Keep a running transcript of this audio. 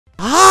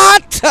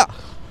hot.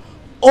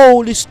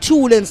 All the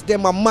students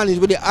them are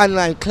managed with the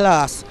online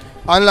class.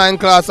 Online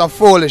class of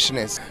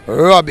foolishness.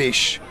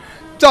 Rubbish.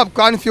 Top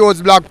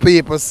confused black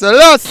people.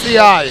 Selassie.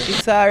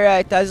 It's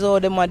alright as how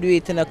them do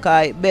it in a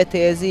car. Better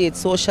is it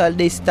social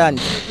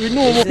distance. We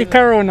know about the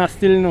corona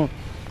still now.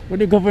 But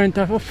the government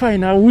have to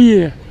find a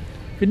way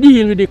to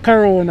deal with the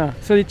corona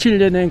so the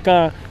children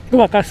can go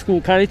back to school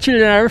because the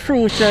children are the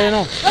future, you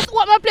know. Let's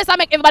open a place and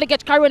make everybody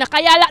get corona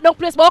because y'all lock down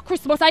place about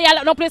Christmas and y'all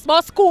lock down place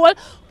about school.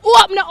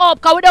 Open it up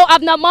because we don't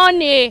have no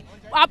money.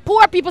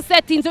 Poor people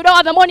settings, we don't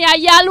have the money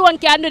and y'all alone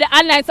can do the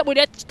online stuff with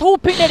the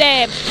stupid to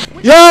them.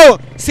 Yo,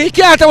 see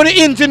can't with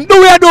the engine,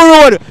 do we do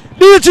road?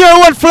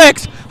 DJ road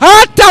flex.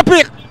 Hot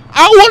topic.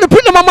 I want to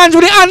put them on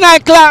with the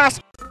online class.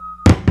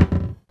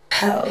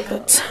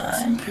 Pelpa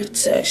time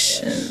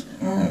protection.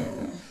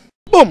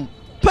 Boom.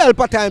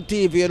 Pelpa Time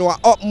TV, you know,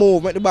 up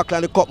move, make the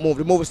backline, the cup move,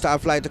 the movie star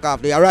fly take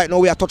off there. Right now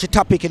we are touching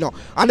topic, you know.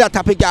 And that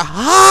topic is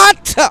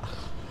hot.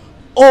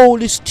 All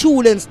the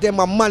students them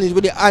are managed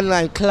with the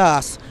online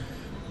class.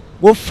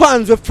 We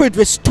fans, we fridge,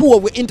 we store,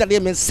 we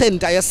entertainment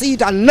center. You see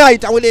it at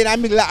night and we in the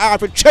middle of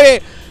arbitrary.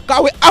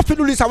 Because we have to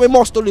do this and we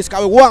must do this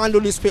because we want to do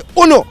this for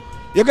uno.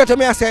 You get to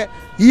me and say,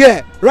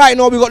 yeah, right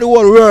now we got the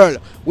whole world.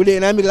 We're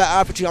in the middle of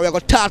arbitrary and we're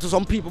going to talk to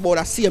some people about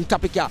that same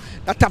topic here.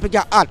 That topic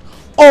here hot.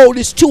 All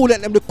the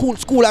students, them, the cool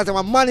schoolers, them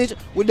are managed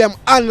with them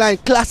online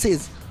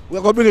classes.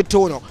 We're going to bring it to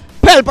you now.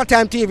 Pelpa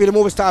Time TV, the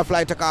movie star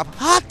fly take off.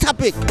 Hot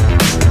topic.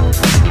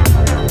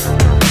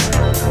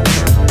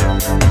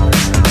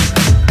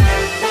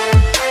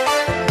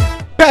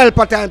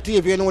 Pelpa Time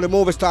TV, you know the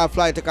movie star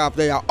fly take off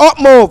there. Up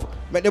move,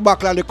 make the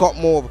backline the cup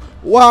move.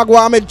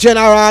 Wagwan, me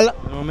general.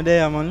 You know me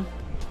there, man.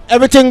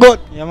 Everything good?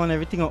 Yeah, man,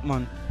 everything up,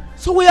 man.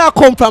 So where you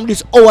come from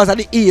these hours of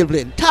the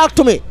evening? Talk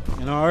to me.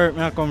 You know, where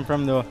I come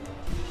from though.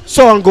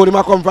 Sound good,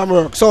 I come from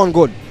work, sound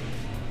good.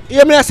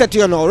 Hear me I say to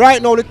you now,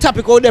 right now the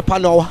topic out there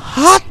now,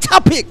 hot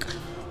topic.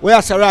 Where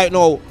I say right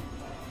now,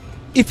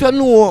 if you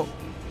know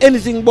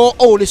anything about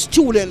all the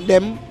students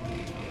them,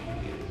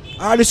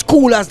 or the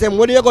schoolers them,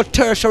 whether you got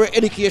tertiary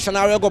education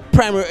or you got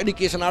primary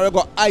education or you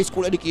got high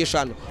school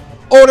education,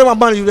 all them are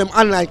managed with them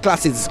online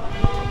classes.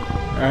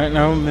 Right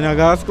now, I don't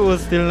go to school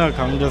still now,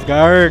 I'm just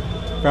going to work.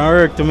 From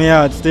work to my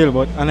yard still,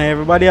 but and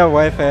everybody have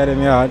Wi-Fi at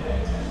them yard.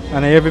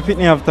 And every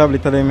pitney have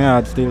tablet at them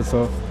yard still,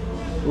 so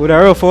would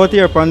have rough out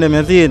here upon them,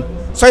 you see it?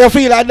 So you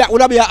feel like that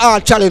would be a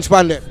hard challenge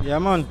for them? Yeah,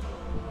 man.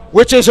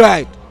 Which is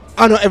right.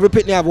 I know every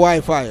pitney have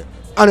Wi-Fi.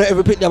 I know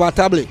every pitney have a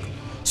tablet.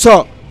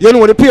 So, you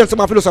know the parents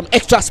might do some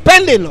extra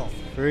spending now.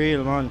 For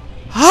real, man.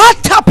 Hot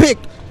topic!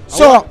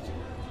 So,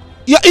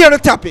 you hear the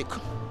topic.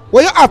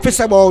 What you have to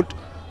say about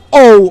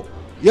how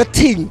you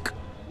think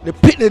the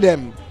pitney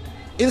them,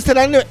 instead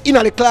of in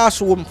the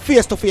classroom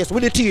face to face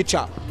with the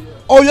teacher,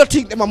 how you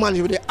think them are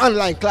managed with the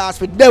online class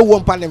with their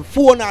one on them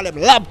phone or them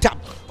laptop?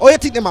 How you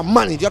think them are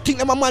managed? You think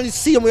them are managed the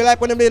same way like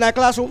when them in the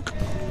classroom?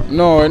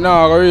 No, it's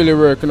not really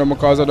working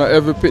because I know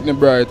every pitney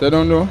bright, I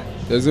don't know.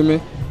 You see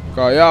me?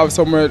 Because you have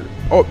somewhere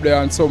up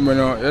there and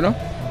somewhere, you know?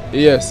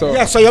 Yeah, so.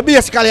 Yeah, so you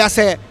basically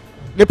say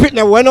the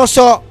pitney were not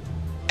so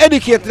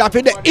educated that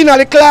in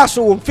the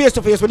classroom face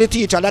to face with the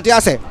teacher, that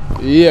you say?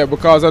 Yeah,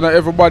 because I know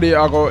everybody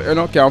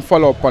can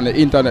follow up on the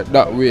internet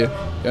that way.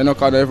 You know,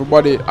 because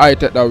everybody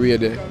high-tech that way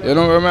there. You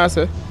know what I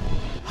say?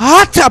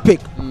 Hot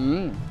topic! Yeah,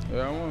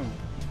 man.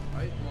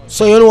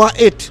 So you know what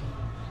it?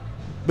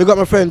 Big up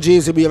my friend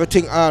JCB,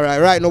 everything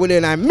alright. Right now we're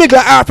in a middle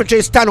of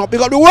Africa, stand up,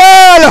 big up the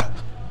world!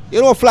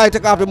 You know fly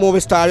take off the movie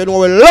star, you know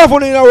we love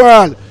in the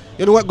world.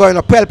 You know what going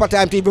on Pelpa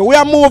Time TV. We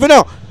are moving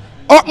now.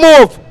 Up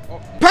move!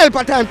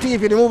 Pelpa Time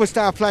TV, the movie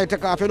star fly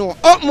take off, you know.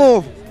 Up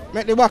move!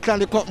 Make the back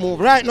and the cup move.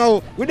 Right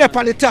now, we're there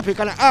on the topic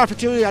and the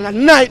arbitrary and the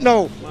night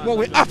now. But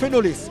we have to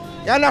do this.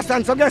 You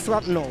understand? So guess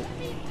what now?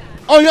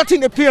 Oh, you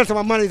think the parents of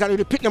my money is that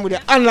they pick them with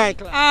the online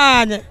class?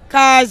 And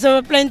because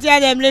plenty of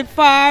them live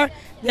far,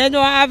 they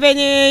don't have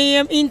any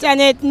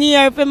internet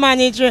near to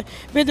manage to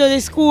do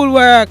the school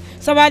work.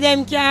 Some of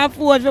them can't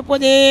afford to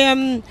put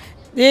the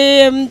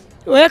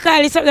what you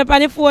call it, something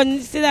on the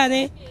phone,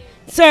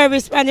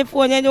 service on the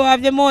phone, they don't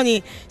have the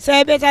money. So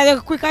you better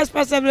as quick as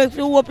possible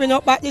to open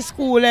up back the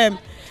school.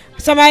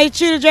 Some of the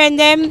children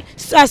them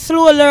are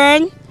slow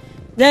learn,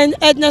 then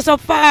head not so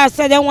fast,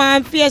 so they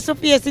want face to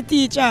face the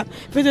teacher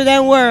to do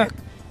them work.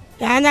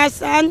 You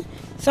understand?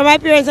 Some of my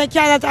parents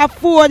cannot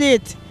afford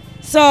it.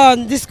 So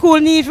the school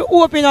needs to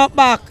open up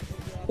back.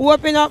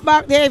 Open up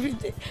back,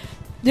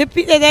 the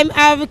people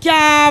them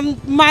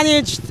can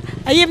manage,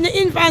 even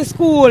the infant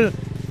school,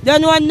 they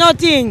know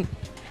nothing.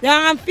 They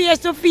are face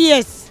to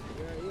face.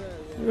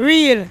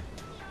 Real.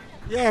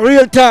 Yeah,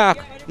 real talk.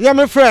 Yeah,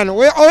 my friend.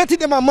 How you think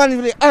them are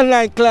managing the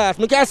online class?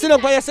 I can sit down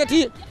for your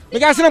settee. I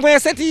can sit down for your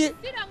settee.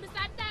 Sit down,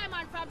 Mr.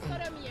 Diamond from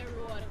Sodomia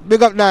Road.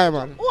 Big up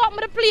Diamond. Open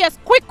the place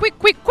quick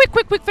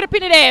for the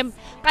pin of them.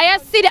 Can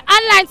you see the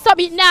online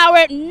summit now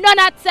where none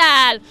at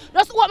all?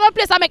 Just open the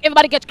place and make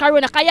everybody get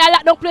corona. Can you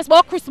lock down place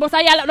about Christmas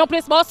and you lock down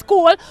place about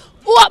school?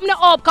 Open it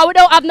up because we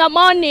don't have no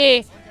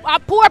money.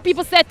 Poor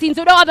people settings,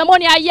 we don't have the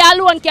money and you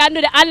alone can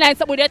do the online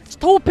stuff with the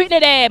stupid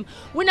of them.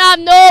 We don't have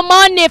no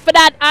money for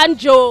that,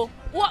 Andrew.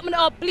 Open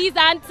up, please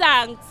and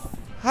thanks.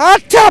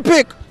 Hot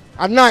topic!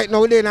 At night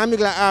now, we're in the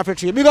middle of Africa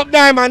tree. Big up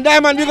Diamond,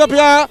 Diamond, big up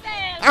here.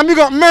 And big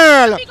up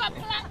Merle. Big up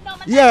Platinum.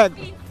 Yeah.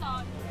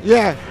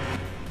 Yeah.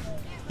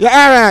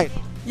 Yeah, alright.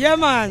 Yeah,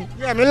 man.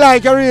 Yeah, me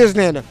like your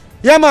reasoning.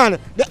 Yeah, man.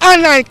 The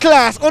online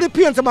class, all the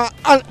parents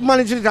about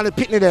managing it and the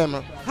pitney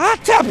them.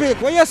 Hot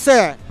topic, what you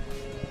say?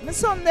 My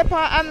son dey for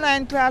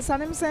online class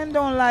and him say him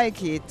don't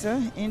like it.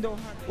 He don't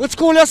have Which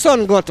school your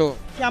son go to?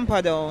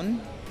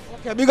 Camperdown.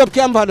 Okay, big up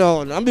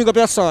Camperdown and big up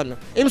your son.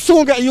 Him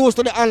soon get used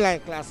to the online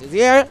classes,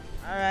 yeah?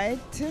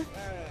 Alright.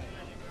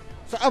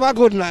 So have a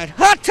good night.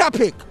 Hot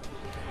topic.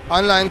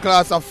 Online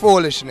class of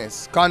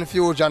foolishness,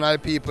 confusion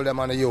of people them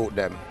and the youth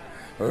them.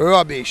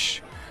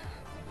 Rubbish.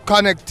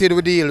 Connected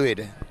we deal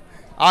with.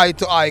 Eye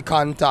to eye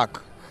contact.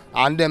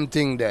 And them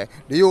thing there.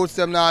 The youths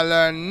them not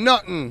learn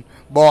nothing.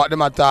 But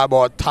them a talk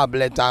about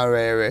tablet and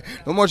rare.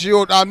 No much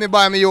youth, me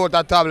buy me youth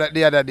a tablet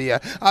the other day.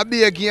 I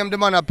be a game the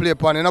man a play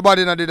upon it.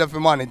 Nobody not did it for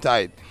money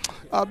tight.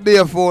 I be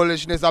a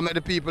foolishness. I make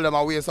the people them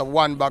a waste of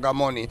one bag of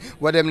money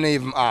where them not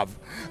even have.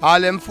 All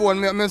them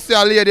phone, me see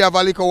a lady have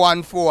a little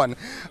one phone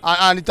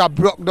and it a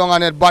broke down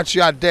and the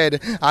battery are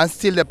dead and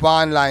still the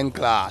online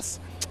class.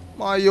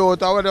 My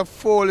youth, what the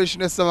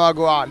foolishness them a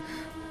go on.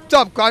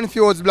 Top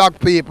confused black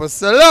people.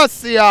 So let's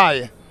see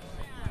I.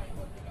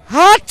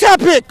 Hot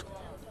topic.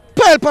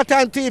 Pelpa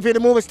Time TV,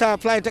 the movie star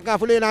flying take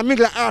off in the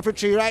middle of Africa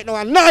tree right now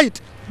at night.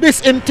 This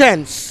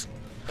intense.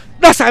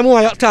 That's how I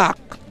want to talk.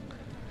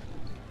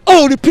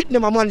 Oh, the pit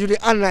them a manage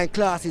the online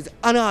classes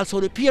and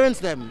also the parents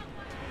them.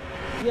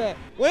 Yeah.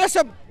 What you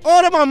say?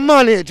 All them a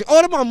manage.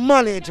 All them a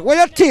manage. What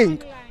you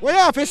think? What you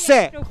have to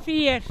say?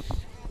 Face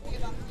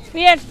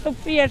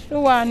to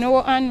one, no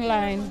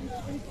online.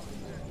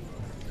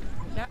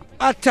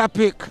 Hot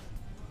topic.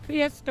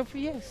 Face to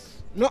face.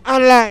 No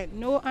online.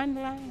 No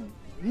online.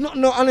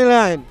 No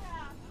online.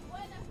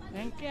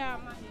 Thank you.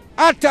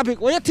 Hot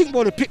topic. What you think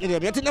about the picnic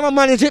them? You think they can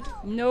manage it?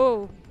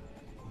 No.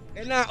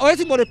 And now, what you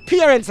think about the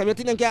parents? You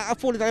think they can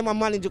afford it and they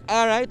manage it?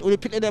 Alright? Or you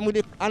picnic them with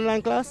the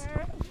online class?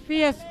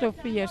 Face to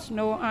face,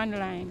 no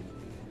online.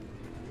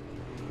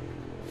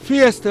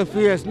 Face to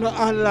face, no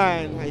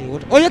online.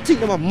 What you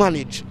think they can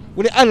manage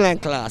with the online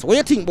class? What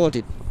you think about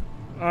it?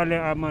 All they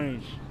are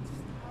manage.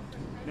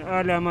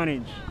 All they are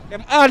manage.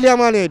 Them hardly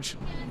manage.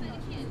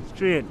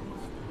 Straight.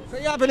 So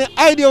you have any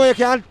idea where you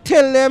can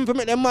tell them to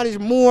make them manage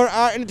more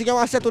or anything you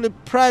want to say to the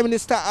Prime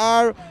Minister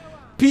or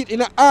Pete in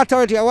the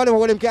authority or whatever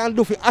what them can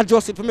do to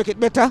adjust it to make it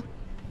better?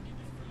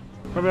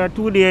 Probably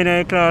 2 days in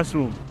a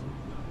classroom.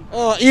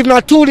 Oh, even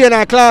a 2 days in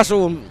a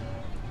classroom.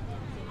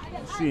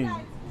 See.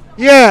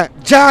 Yeah,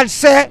 George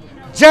said,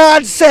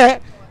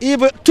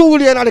 even 2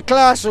 days in the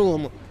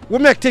classroom will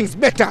make things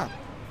better.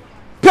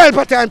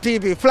 Pelpa Time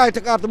TV, fly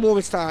take off the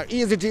movie star,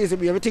 easy,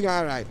 everything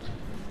alright.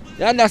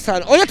 You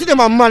understand? Or you think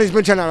them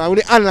management general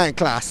with the online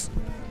class?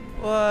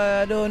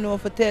 Well, I don't know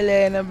if I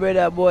tell you,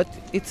 brother, but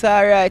it's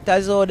alright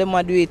as how them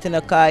do it in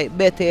the car.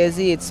 Better is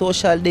it,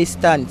 social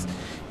distance.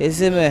 You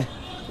see me?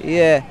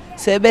 Yeah.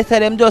 So better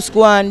them just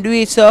go and do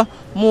it so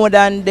more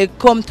than they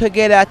come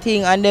together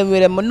thing and then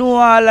with them. I know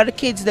all of the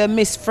kids they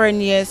miss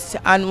friends yes,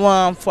 and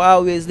want for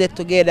always get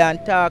together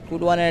and talk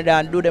with one another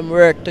and do them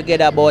work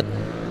together. But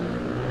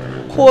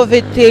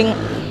COVID thing,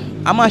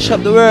 I mash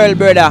up the world,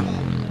 brother.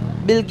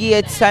 Bill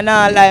Gates and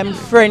all them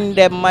friend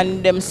them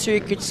and them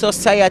secret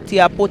society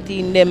are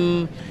putting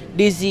them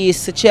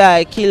disease to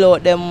try kill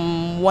out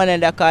them one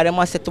another because they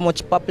must have too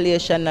much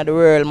population in the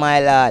world, my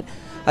lord.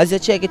 As you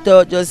check it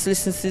out, just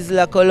listen to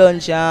Sizzla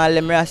Colunch and all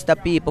them Rasta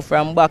people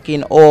from back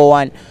in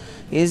 01.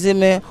 You see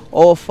me?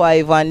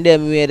 05 and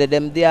them where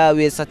them they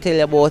always tell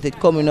you about it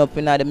coming up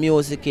in the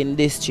music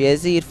industry. You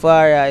see it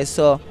far right,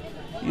 so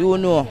you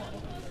know.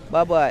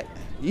 Bye bye.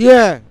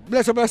 Yeah,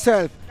 bless up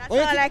yourself. That's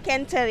all I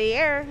can tell you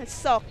here. It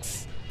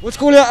sucks. What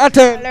school you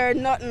attend? I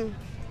learned nothing.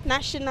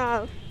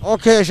 National.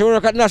 Okay, she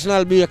work at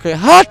National Bakery.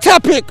 Hot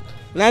topic!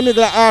 In the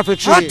middle of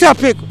Arbitrary. Hot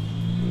topic!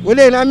 We're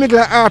in the middle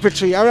of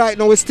Arbitrary. Alright,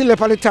 now we're still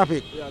up on the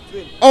topic.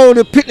 How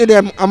the pitney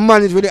them are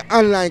managed with the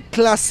online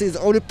classes,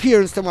 how the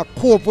parents them are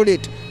cope with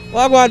it.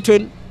 What go on,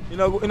 twin? You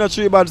know,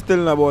 true bad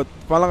still about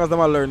for long as them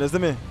are learn, you see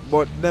me?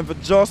 But them for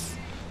just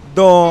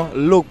don't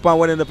look pan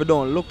what them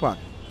don't look pan.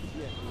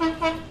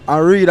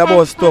 And read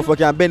about stuff that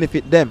can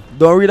benefit them.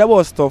 Don't read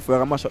about stuff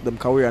where I mash up them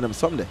career and them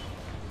someday.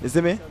 You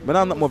see me? But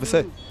I'm not more to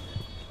say.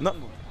 Not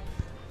more.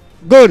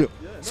 Good.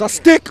 Yeah, so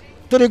stick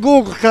to the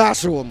Google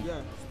Classroom.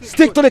 Yeah.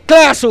 Stick to the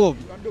classroom.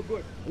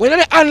 When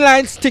you're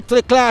online, stick to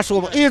the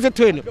classroom. Easy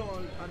twin. And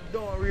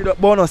don't read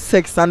about no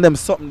sex and them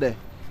something there.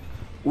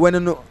 When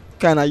you're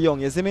kind of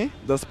young, you see me?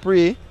 Just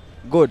pray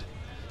good.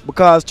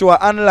 Because through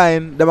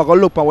online, them are going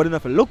to look at what they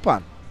have to look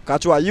at.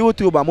 Because through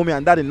YouTube and mommy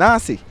and daddy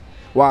nasty.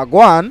 What go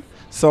on,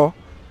 so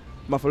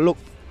I have to look.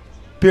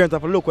 Parents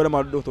have to look what them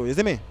are do to. You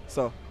see me?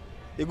 So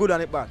it's good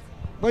and it's bad.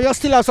 But you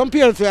still have some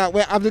parents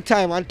where have the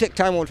time and take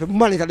time out for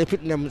money that they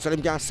put in them so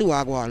they can see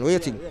what go on. What do you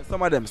think? Yeah,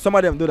 some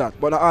of them do that,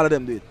 but not all of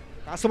them do it.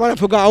 Some of them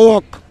forgot to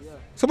work. Yeah.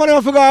 Some of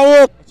them forgot to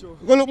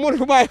work. Go look money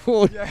for buy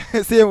food.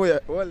 Yeah, same way.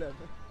 Well,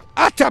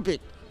 Hot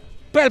topic.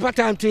 Pelpa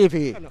Time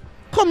TV.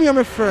 Come here,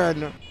 my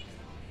friend.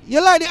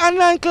 You like the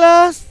online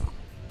class?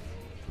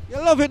 You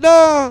love it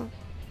though?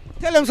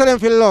 Tell them so them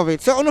feel love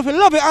it. So if you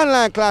love the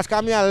online class,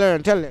 come here and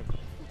learn. Tell them.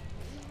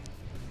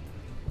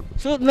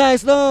 So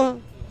nice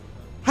though.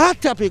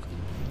 Hot topic.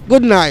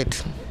 Good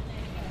night.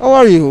 How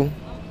are you?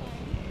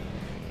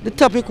 The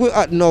topic we're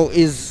at now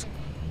is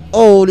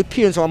how the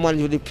parents are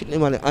managing with the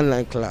pitney on the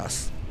online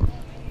class.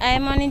 I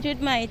manage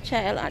with my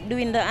child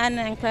doing the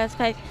online class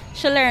because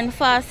she learn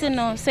fast, you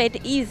know, so it's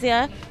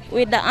easier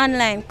with the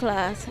online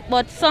class.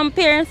 But some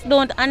parents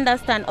don't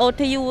understand how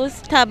to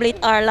use tablet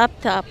or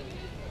laptop.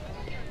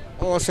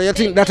 Oh, so you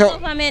think that the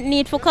government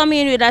need to come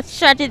in with a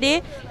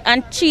strategy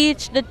and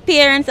teach the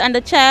parents and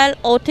the child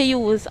how to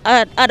use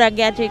other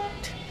gadgets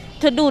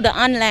to do the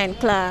online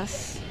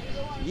class.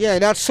 Yeah,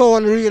 that's so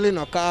unreal, you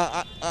know.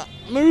 I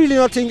really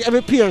don't think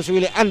every parent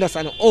really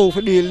understand how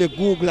to deal with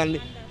Google and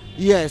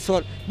yeah.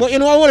 So, but you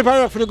know, I want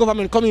to for the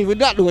government come in with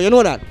that, though. You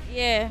know that?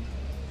 Yeah,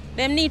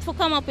 they need to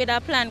come up with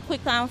a plan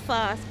quick and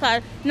fast,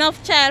 because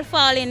enough child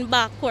falling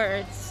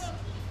backwards.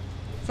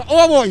 So,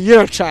 how about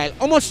your child?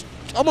 How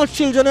much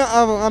children you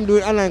have? I'm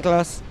doing online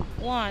class.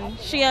 One,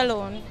 she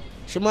alone.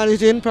 She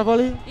managed it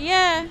properly?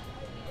 Yeah.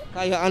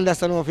 Can you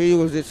understand how to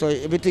use it, so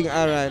everything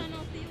all right?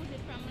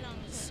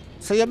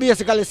 So you're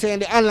basically saying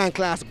the online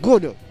class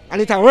good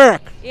and it'll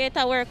work? Yeah,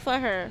 it'll work for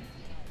her.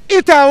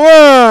 It'll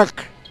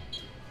work!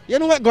 You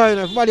know what's going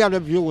on? Everybody have the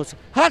views.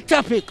 Hot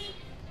topic.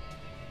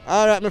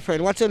 All right, my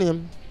friend. What's your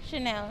name?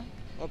 Chanel.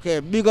 Okay,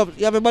 big up.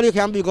 Everybody you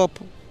can big up.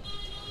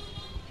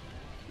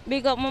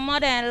 Big up my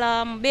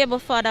mother-in-law, baby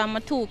father, and my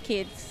 2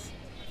 kids.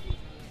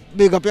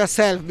 Big up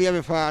yourself,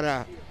 baby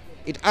father.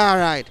 It's all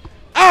right.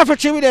 After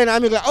 3 with them,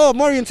 I'm like, oh,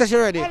 Maureen says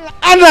you're ready.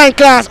 Online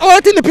class. Oh, I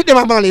think they pick them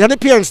up money and the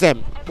parents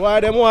them.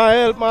 Boy, them want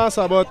help,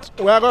 master, but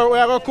we are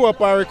going to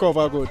cope and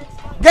recover good.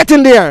 Get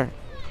in there.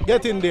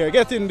 Get in there,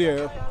 get in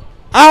there.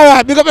 All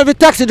right, big up every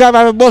taxi driver,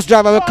 every bus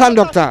driver, every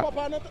conductor.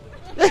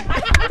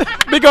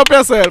 Big up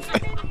yourself.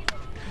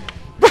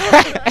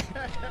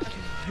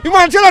 You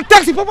want to tell a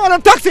taxi, pop on a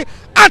taxi,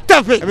 hot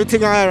topic.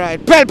 Everything all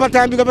right. Pelpa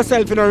time, big up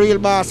yourself, you know, real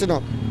boss, you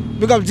know.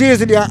 Big up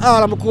Jay-Z there,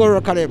 all of my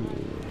co-worker them.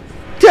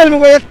 Tell me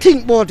what you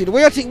think about it.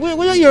 What you think, what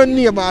you hear your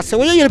neighbors say,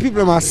 what you hear the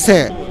people must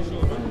say.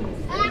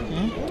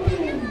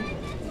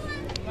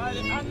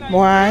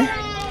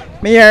 Why?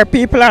 Me hear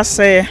people are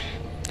say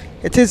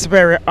it is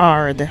very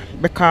hard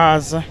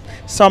because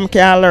some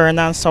can learn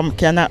and some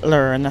cannot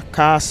learn,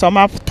 because some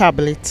have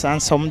tablets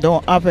and some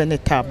don't have any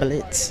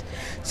tablets.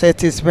 So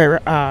it is very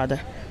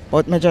hard.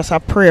 But me just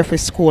pray for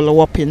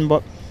school open,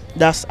 but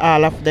that's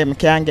all of them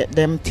can get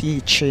them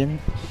teaching.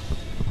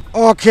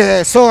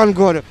 Okay, so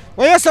good.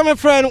 What you say, my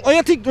friend? What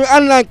you think the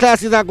online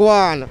classes are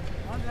going on?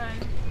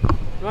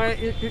 Well,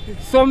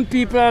 some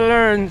people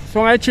learn,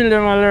 some of the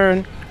children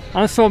learn,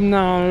 and some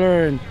now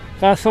learn.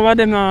 Because some of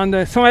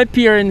them some of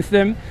the parents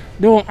them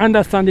don't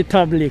understand the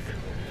tablet.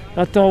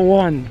 That's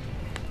one.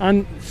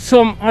 And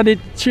some of the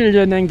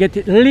children then get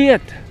it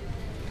late.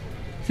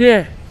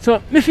 See,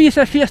 so me feel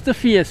say face to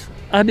face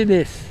are the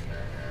best.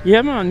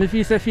 Yeah man, me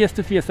feel say face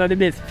to face are the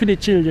best for the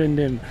children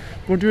them.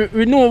 But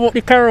we know about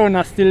the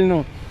corona still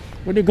now.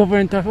 But the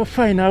government have to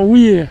find a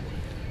way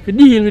to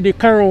deal with the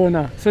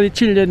corona so the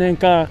children then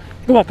can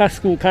go back to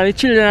school. Because the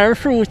children are the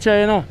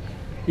future, you know.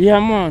 Yeah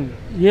man,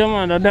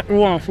 that we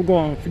want to go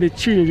on for the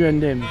children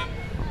them.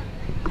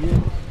 Yeah.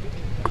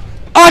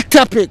 Hot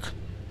topic,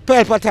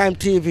 Pelpa Time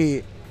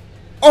TV.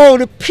 All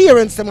the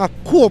parents them are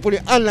cope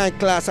with the online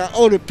class and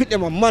all the people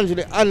them are manage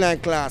the online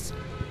class.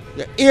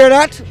 You hear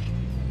that?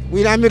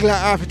 We're in the middle of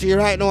Africa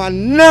right now at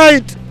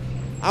night.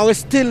 And we're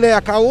still there,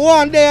 because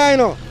one day, you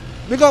know,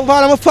 because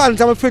all of my fans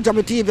and my friends and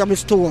my TV and my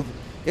stove.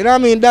 You know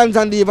what I mean? Dance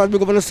and Divas,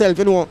 big up on yourself,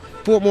 you know.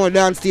 Portmore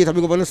Dance Theatre,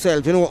 big up on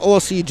yourself. You know,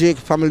 OCJ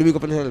family, big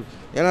up on yourself.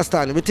 You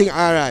understand? Everything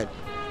alright.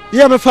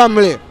 Yeah, my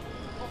family.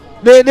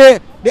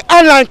 The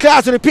online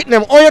class with the pit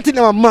them, how you think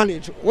they will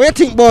manage? What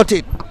you think about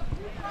it?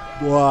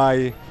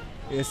 Boy,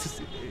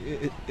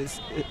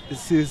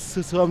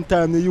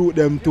 sometimes the youth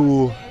them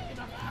too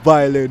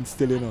violent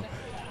still, you know.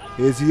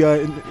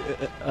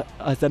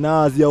 As an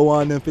as you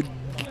want them to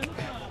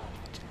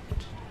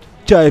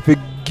try to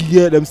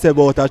get themselves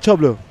out of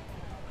trouble.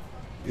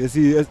 You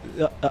see,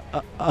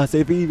 as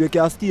if you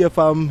can stay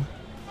from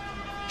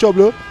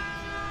trouble,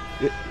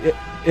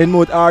 it's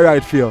not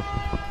alright for you.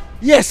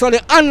 Yes, so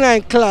the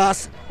online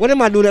class, what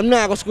them do, them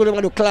now go school,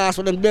 them do class,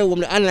 what them do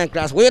the online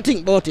class. What do you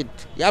think about it?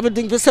 You have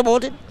anything to say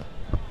about it?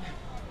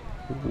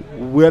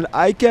 Well,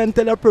 I can't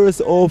tell a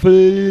person how to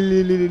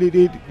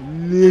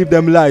live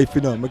them life,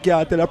 you know. I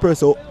can't tell a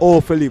person how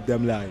to live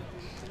them life.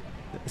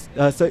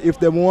 So if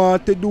they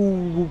want to do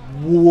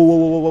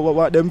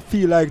what them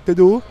feel like to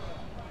do.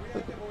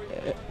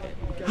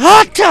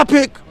 Hot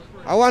topic!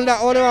 I wonder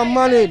how they will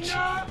manage.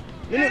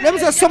 You know, them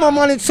say some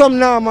manage, some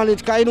now manage,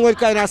 because you know it's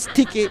kind of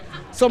sticky.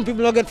 Some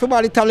people don't get for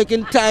body tablet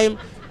in time.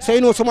 So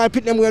you know somebody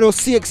put them with those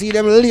CXE,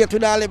 them late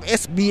with all them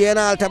SB and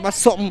all type of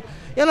something.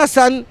 You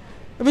understand?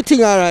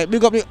 Everything alright.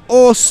 Big up the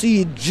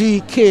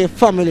OCGK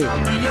family.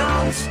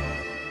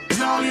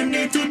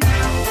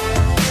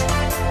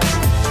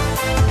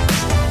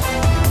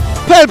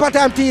 Pelpa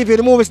Time TV,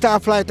 the movie star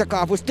flight take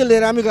off. We're still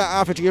there and we got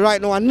half it right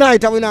now. At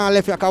night and we not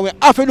left here because we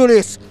have to do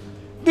this.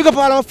 Big up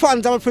all our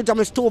fans, I'm fridge,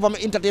 I'm stove, I'm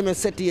entertainment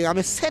set here.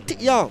 I'm set it,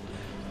 yo.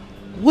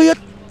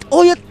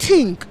 How you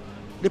think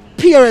the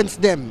parents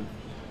them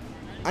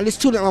and the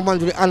students are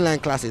managing the online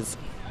classes?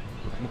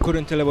 I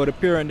couldn't tell about the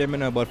parents them, you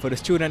know, but for the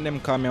student them,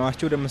 come I'm a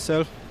student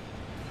myself.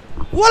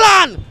 Hold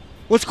on!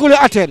 What school you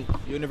attend?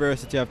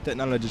 University of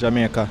Technology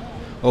Jamaica,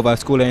 over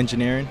School of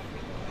Engineering.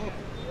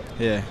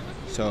 Yeah,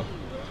 so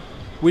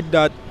with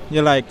that,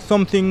 you're like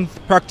something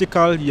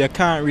practical, you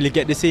can't really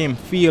get the same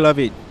feel of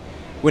it.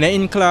 When you're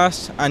in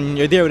class and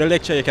you're there with the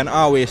lecture, you can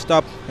always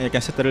stop and you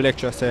can sit to the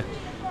lecturer and say,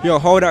 yo,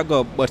 how that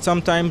go? But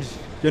sometimes,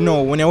 you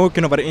know, when you're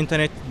working over the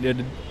internet,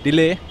 the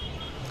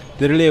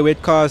delay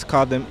with cause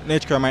the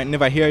lecturer might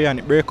never hear you and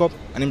it break up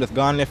and him just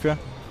gone left you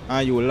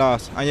and you will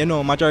lost. And you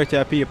know, majority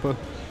of people,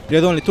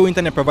 there's only 2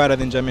 internet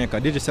providers in Jamaica,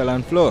 Digital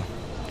and Flow,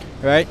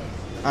 right?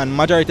 And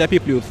majority of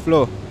people use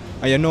Flow.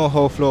 And you know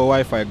how Flow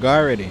Wi-Fi go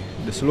already,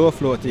 the slow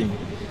flow thing.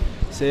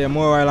 Say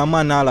more while a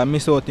man all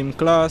miss out in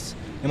class,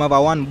 him have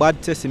a one bad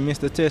test, he miss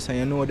the test, and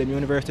you know the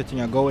university thing,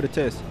 you go with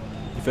the test.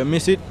 If you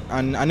miss it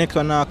and the next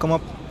one now come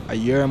up, a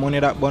year money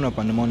that burn up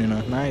and the money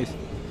not nice.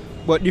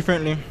 But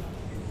differently,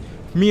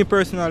 me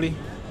personally,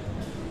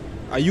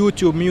 a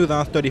YouTube me use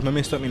and study if I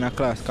miss something in a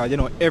class, because you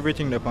know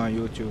everything that's on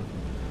YouTube.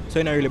 So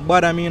it don't really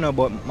bother me, you know,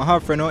 but I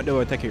have friends out there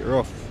will take it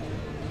rough.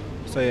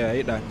 So yeah, I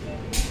hate that.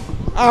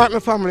 Alright, my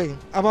family,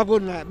 have a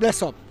good night.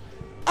 Bless up.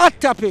 Hot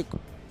topic,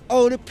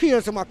 how the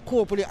parents are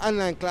cope with the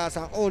online class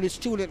and how the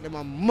students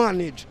are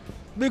manage.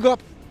 Big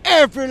up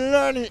every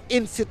learning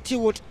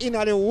institute in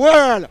the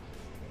world.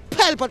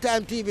 Pelpa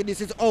Time TV,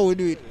 this is how we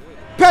do it.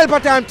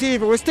 Pelpa Time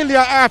TV, we're still there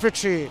after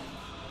 3.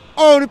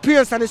 All the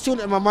parents and the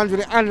students are manage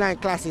with the online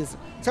classes.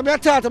 So I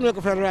thought I'm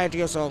looking for the right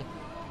here, so.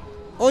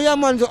 How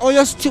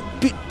your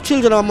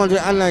children are managing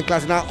the online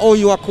classes and how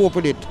you are cope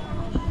with it?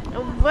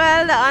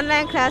 Well, the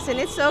online classing,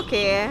 it's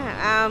okay.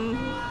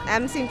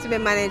 I seem to be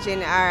managing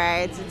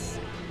alright. It's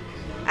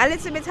a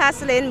little bit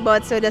hustling,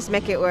 but so just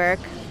make it work.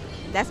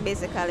 That's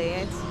basically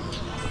it.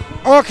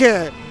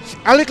 Okay,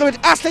 a little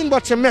bit hustling,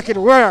 but you make it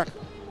work.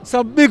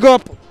 So big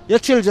up your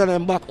children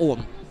and back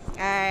home.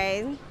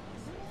 Alright.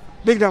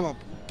 Big them up.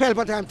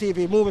 Pelpa Time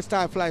TV, movie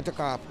star flying to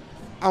car.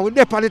 And we're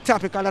there on the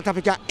topic, and the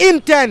topic is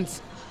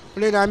intense.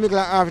 Play the middle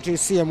of the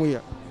same way.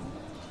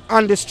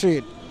 On the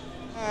street.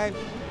 Alright.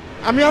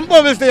 I mean,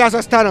 Bubbles there as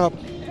a stand up.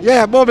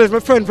 Yeah, Bubbles, my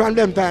friend from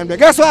them time there.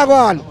 Guess what I go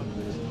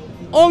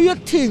on? How you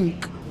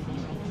think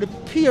the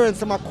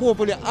parents are cope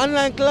with the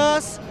online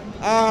class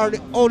or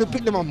how they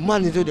pick them up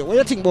money to do? What do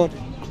you think about it?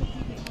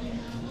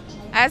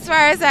 As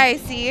far as I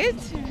see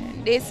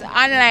it, this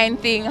online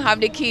thing have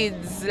the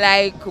kids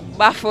like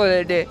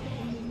baffled.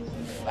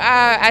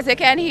 As I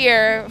can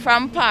hear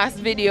from past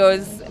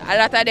videos, a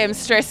lot of them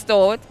stressed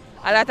out,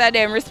 a lot of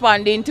them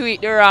responding to it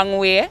the wrong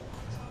way.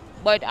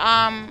 But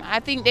I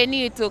think they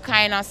need to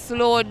kind of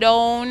slow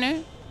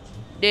down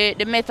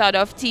the method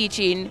of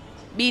teaching.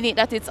 Being it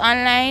that it's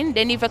online,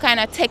 they need to kind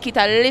of take it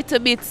a little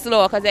bit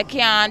slow because they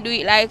can't do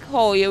it like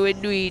how you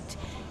would do it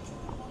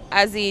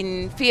as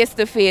in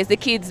face-to-face, the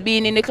kids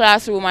being in the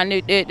classroom and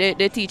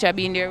the teacher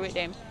being there with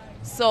them.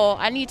 So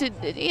I need to,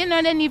 you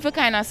know, they need to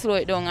kind of slow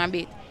it down a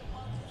bit.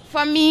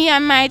 For me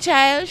and my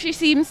child, she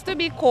seems to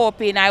be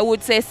coping. I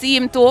would say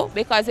seem to,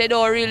 because they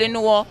don't really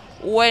know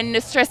when the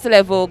stress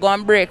level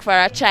gonna break for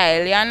a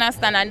child, you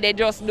understand? And they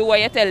just do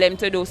what you tell them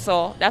to do,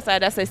 so that's how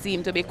they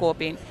seem to be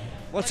coping.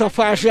 But so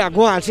far she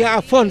go on, she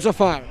have fun so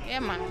far?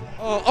 Yeah, man.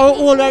 How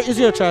old is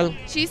your child?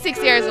 She's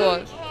 6 years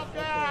old.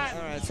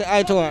 Alright, say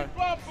hi to her.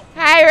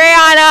 Hi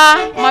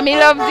Rihanna, mommy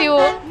loves you.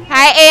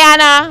 Hi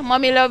Ayana,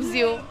 mommy loves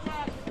you.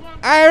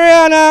 Hi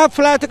Rihanna,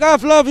 Fly to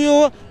Off love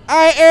you.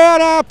 Hi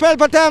Ayana,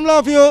 Pelpa Time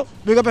love you.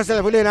 Big up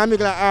yourself with I'm like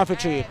half a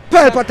tree.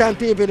 Pelpa Time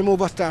TV, the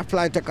move star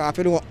Fly to Off.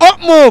 You know, up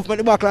move, but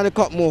the back line the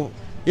cup move.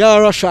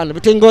 You're Russian,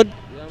 everything good?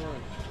 Yeah,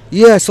 man.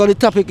 Yeah, so the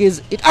topic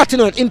is, it's acting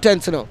on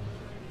intense, you know.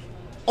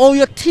 How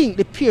you think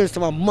the parents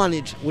will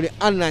manage with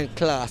the online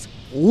class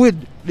with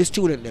the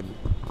student them?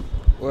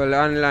 Well, the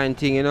online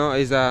thing, you know,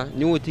 is a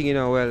new thing, you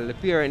know. Well, the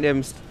parents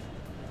them,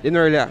 they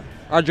don't really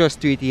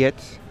adjust to it yet.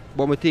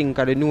 But I think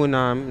the new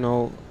norm, you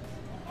know,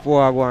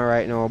 for I go on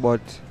right now,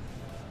 but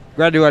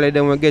gradually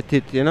they will get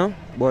it, you know.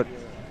 But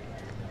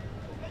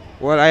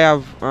well, I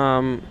have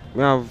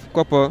a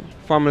couple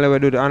family who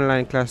do the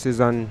online classes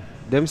and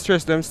them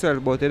stress themselves,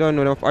 but they don't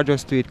know how to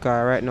adjust to it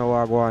because right now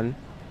I go on,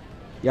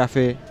 you have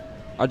to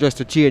adjust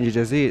to change it,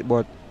 you see it.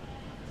 But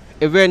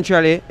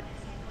eventually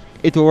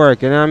it will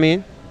work, you know what I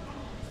mean?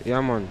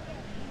 Yeah, man.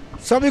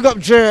 So big up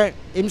Jay,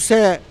 him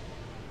say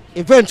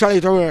eventually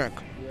it will work.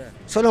 Yeah.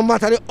 So no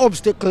matter the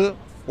obstacle,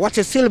 watch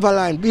a silver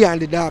line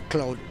behind the dark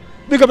cloud.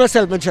 Big up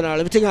yourself, my channel,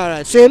 everything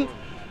alright. Same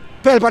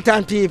Pelpa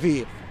Time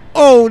TV.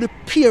 All the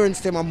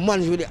parents them are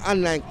manage with the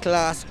online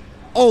class.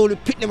 All the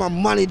people them are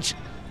manage.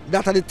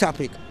 That are the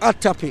topic. A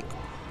topic.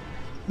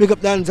 Big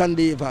up Dans and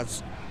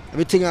Davers.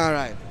 Everything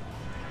alright.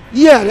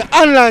 Yeah, the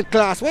online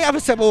class. What you have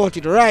to say about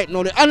it right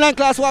now? The online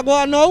class what go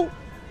on now?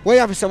 What you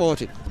have to say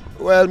about it?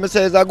 Well, I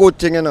say it's a good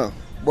thing, you know.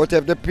 But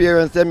if the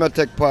parents them not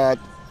take part,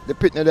 the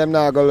pitney them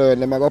not go learn,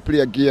 them go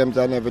play games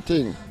and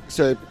everything.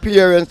 So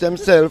parents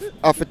themselves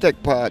have to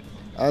take part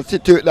and see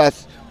to it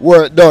that's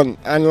work done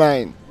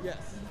online. Yes.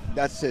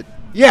 That's it.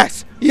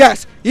 Yes,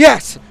 yes,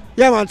 yes.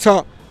 Yeah, man,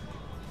 so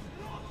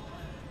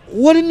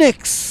what the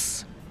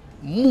next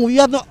move?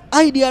 You have no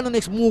idea on the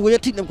next move what you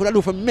think them could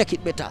do for make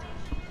it better?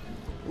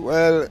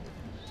 Well,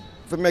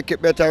 to make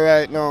it better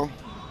right now,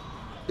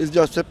 it's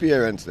just the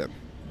parents them.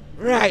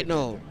 Right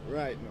now.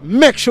 Right now.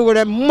 Make sure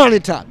they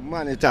monitor.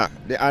 Monitor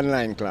the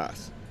online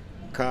class.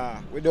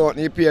 Cause without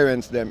the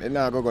parents them, it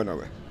not go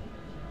nowhere.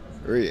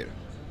 Real.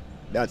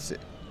 That's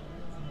it.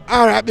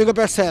 Alright, big up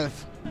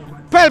yourself.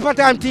 Pelpa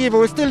Time TV,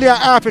 we're still there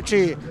after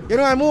 3. You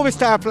know, a movie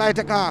star fly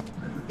take off.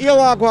 Here we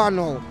are going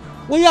now.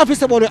 What you have to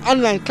say about the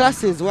online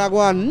classes? We are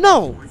going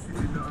now.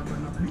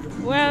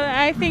 Well,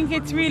 I think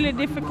it's really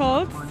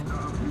difficult.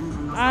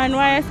 And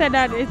why I said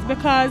that is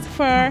because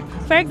for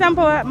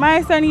example,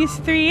 my son is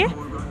 3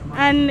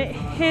 and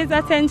his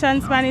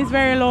attention span is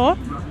very low.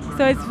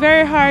 So it's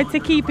very hard to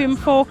keep him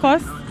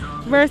focused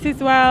versus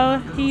while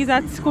he's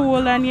at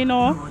school and you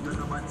know,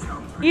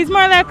 he's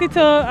more likely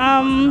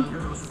to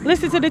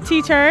listen to the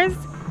teachers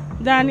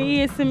than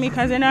he is to me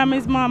because you know I'm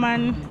his mom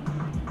and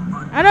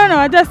I don't know,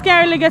 I just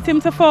can't really get him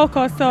to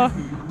focus. So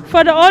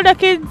for the older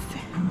kids,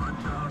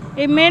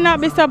 it may not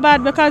be so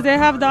bad because they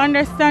have the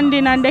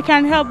understanding and they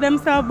can help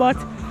themselves, but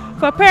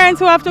for parents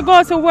who have to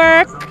go to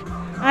work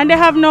and they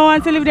have no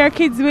one to leave their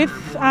kids with,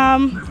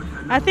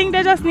 I think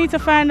they just need to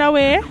find a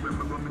way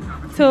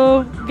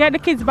to get the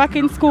kids back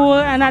in school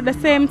and at the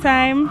same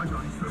time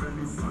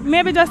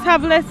maybe just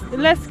have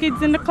less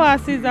kids in the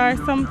classes or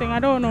something, I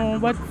don't know,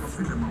 but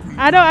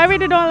I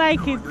really don't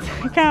like it.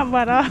 I can't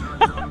bother.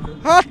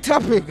 Hot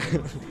topic.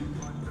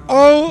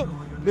 Oh,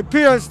 the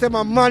parents them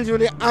are managing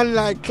the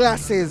online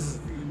classes.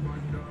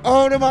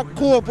 All them are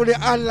cope with the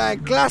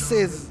online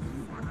classes.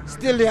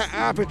 Still they are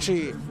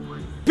arbitrary.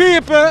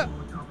 People,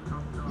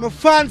 my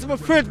fans, my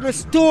friends, my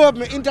store,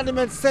 my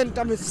entertainment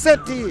center, my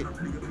city.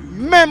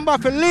 Remember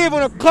to leave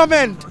on a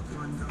comment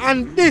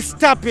on this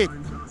topic.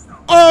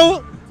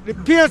 Oh, the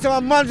parents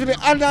are managing the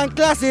online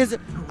classes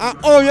and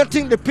how you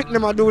think the pit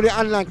them are doing the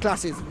online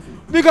classes.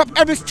 Big up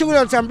every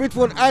student from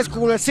Bridgeford High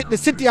School and the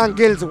City and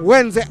Guilds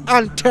Wednesday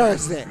and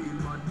Thursday.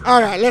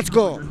 Alright, let's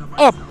go.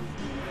 Up.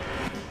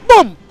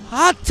 Boom.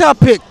 Hot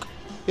topic.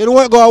 You don't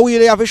want to go away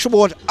there have a show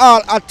about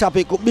all hot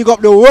topic. Big up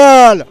the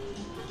world.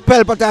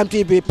 Pelpa Time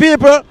TV.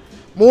 People,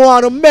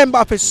 want to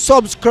remember to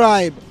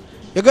subscribe.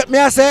 You get me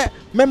I say?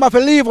 Remember to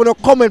leave on a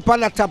comment on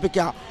that topic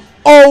here.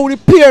 How the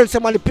parents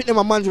and the pit them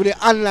a man with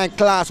the online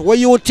class. What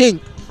you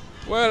think?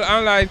 Well,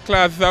 online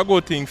class is a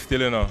good thing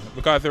still, you know,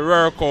 because you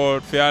work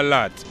out for a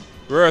lot.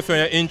 Work when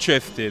you're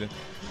interested.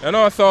 You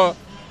know, so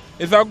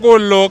it's a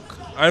good look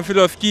and if you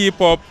just keep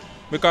up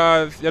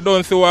because you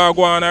don't see what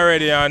go on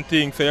already and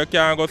things, so you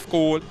can't go to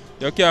school,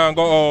 you can't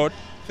go out.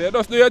 So you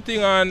just do your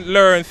thing and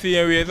learn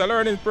same way. It's a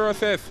learning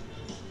process.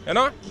 You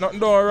know? Nothing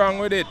done wrong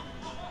with it.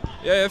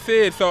 Yeah, you see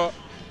it, so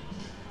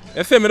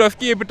you see me just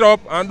keep it up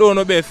and do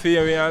no best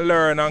same way and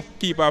learn and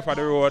keep off of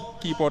the road,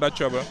 keep out of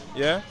trouble.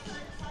 Yeah?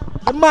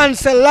 The man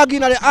say log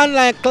in at the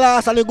online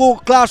class and the Google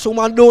Classroom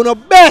and do no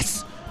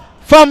best.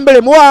 Family,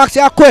 I ask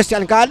you a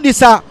question because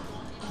this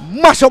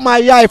mash up my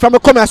eye from the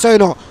comment so you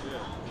know.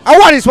 I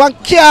want this one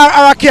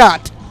car or a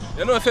cat?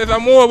 You know, it's a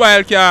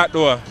mobile cat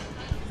though.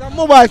 It's a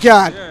mobile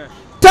cat? Yeah.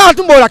 Talk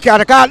to me about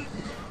a cat,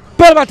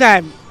 Pelpa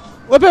Time.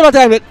 What Pelpa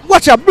Time?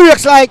 What's your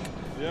brakes like?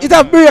 Yeah, is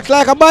that brakes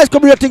like a bicycle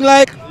brake thing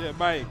like? Yeah,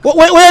 bike.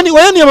 Where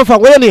your name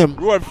from? Where your name?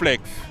 Road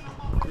Flex.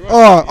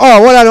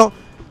 Oh, what I know?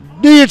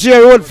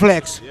 DJ Road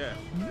Flex. Yeah.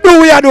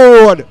 Do we do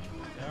road?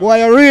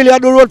 Boy, you really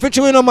do road for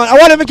you, man. I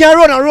want to make you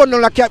run and run now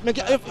like cat.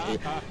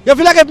 You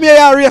feel like if me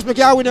a race, me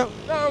can't win you?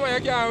 No,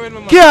 man, you can't win,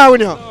 man. Can't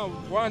win you? No,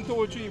 1,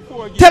 2, 3,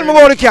 4 gears. Tell me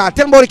about the cat.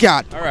 Tell me about the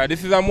cat. Alright,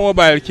 this is a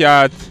mobile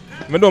cat.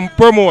 I do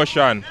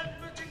promotion.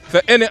 So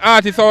any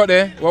artist out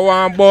there who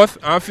want bus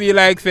and feel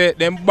like say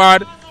them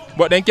bad,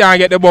 but they can't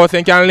get the bus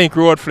and can link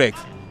Road Flex.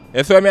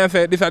 That's why I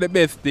say this is the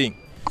best thing.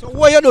 So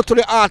what you do to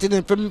the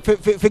artist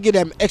for give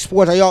them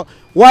exposure?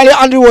 While you're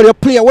on the road, you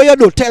play. What you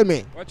do? Tell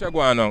me. What you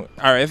going on?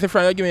 Alright, say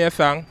friend, you give me a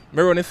song.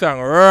 I run the song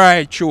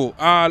right through,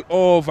 all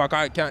over.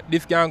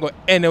 This can go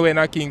anywhere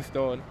in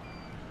Kingston,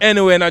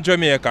 anywhere in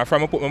Jamaica,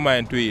 from I put my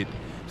mind to it.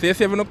 So you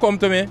say if you come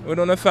to me, we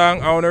do a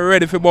song, I want to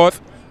ready for bus,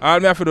 all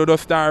me have to do is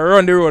just start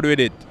run the road with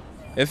it.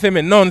 You see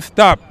me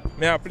non-stop.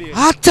 Me I play.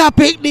 Hot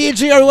topic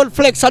DJ Road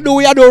Flex. I do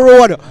we do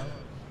road.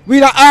 We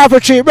the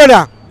arbitrary,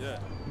 brother. Yeah.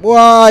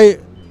 Boy,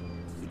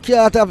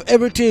 can't have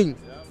everything.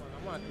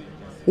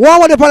 What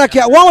want the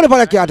cat? What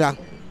want the cat?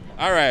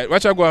 Alright,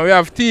 watch out going. We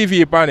have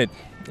TV on it.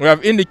 We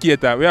have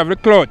indicator. We have the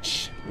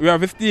clutch. We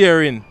have the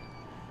steering.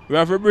 We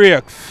have the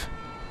brakes.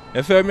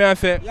 You see me I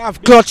say? You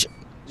have clutch.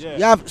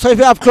 Yeah. So if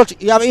you have clutch,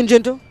 you have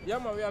engine too? Yeah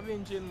man, we have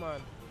engine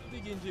man.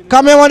 Big engine.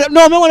 Come here,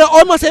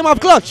 almost same have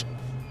clutch.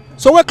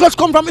 So where clutch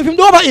come from if you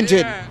don't have engine?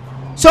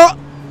 Yeah. So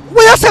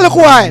where you sell a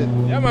while?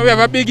 Yeah man, we have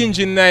a big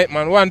engine night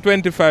man.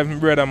 125 my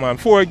brother man.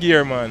 4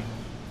 gear man.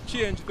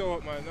 Change it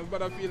out man.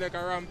 Nobody feel like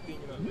a ram thing.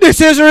 You know?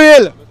 This is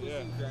real.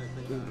 Yeah.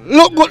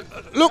 Look good.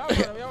 Look.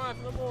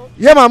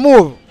 Yeah, man,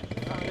 move.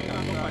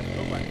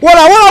 Wait.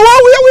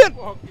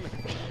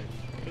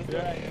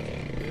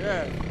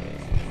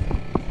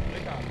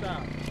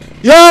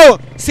 Yo,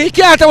 see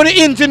Carter with the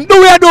engine.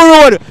 Do we do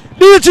road?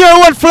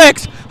 DJ road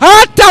flex.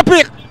 Hot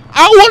topic.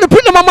 I want to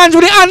put them man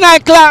with the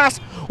online class.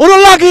 We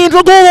don't log in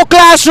to go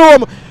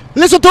classroom.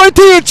 Listen to the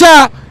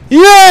teacher.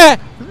 Yeah.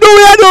 Do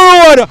we do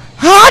road?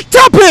 Hot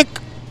topic.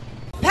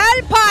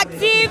 Pelpa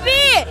TV.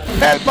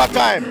 Pelpa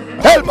time.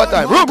 Pelpa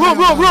time. Room.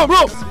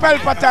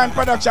 Pelpa time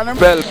production.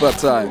 Pelpa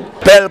time.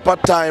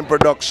 Pelpa time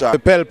production.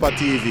 Pelpa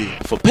TV.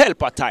 For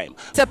Pelpa time.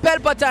 It's a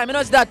Pelpa time, you know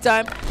it's that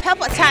time.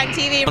 Pelpa time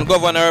TV. I'm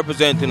governor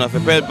representing of a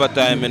Pelpa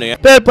time, you know.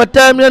 Pelpa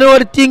time, you know what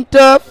the thing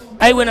tough?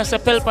 I when I say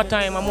Pelpa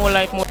time, I'm more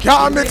like more.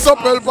 Can't mix up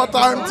Pelpa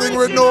time thing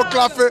with no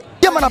coffee.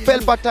 Yeah, man, a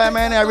Pelpa time,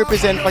 and I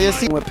represent for your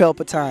scene with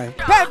Pelpa time.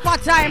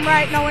 Pelpa time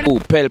right now. Oh,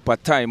 Pelpa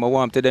time, I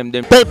want to them.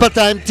 Pelpa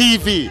time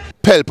TV.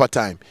 Pelpa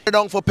time.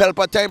 Down for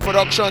Pelpa time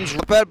productions.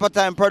 Pelpa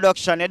time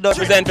production, it does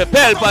represent for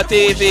Pelpa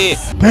TV.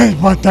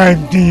 Pelpa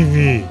time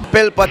TV.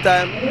 Pelpa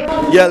time.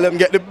 Yeah, let them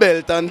get the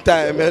belt on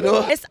time, you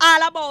know. It's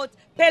all about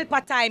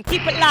Pelpa time.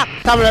 Keep it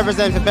locked. Come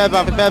represent for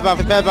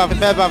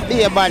Pelpa,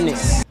 be a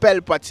badness.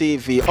 Pelpa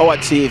TV, our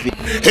TV.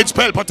 It's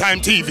Pelpa time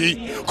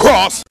TV.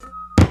 Cross.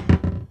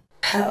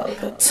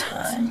 Pelpa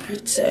time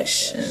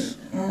protection.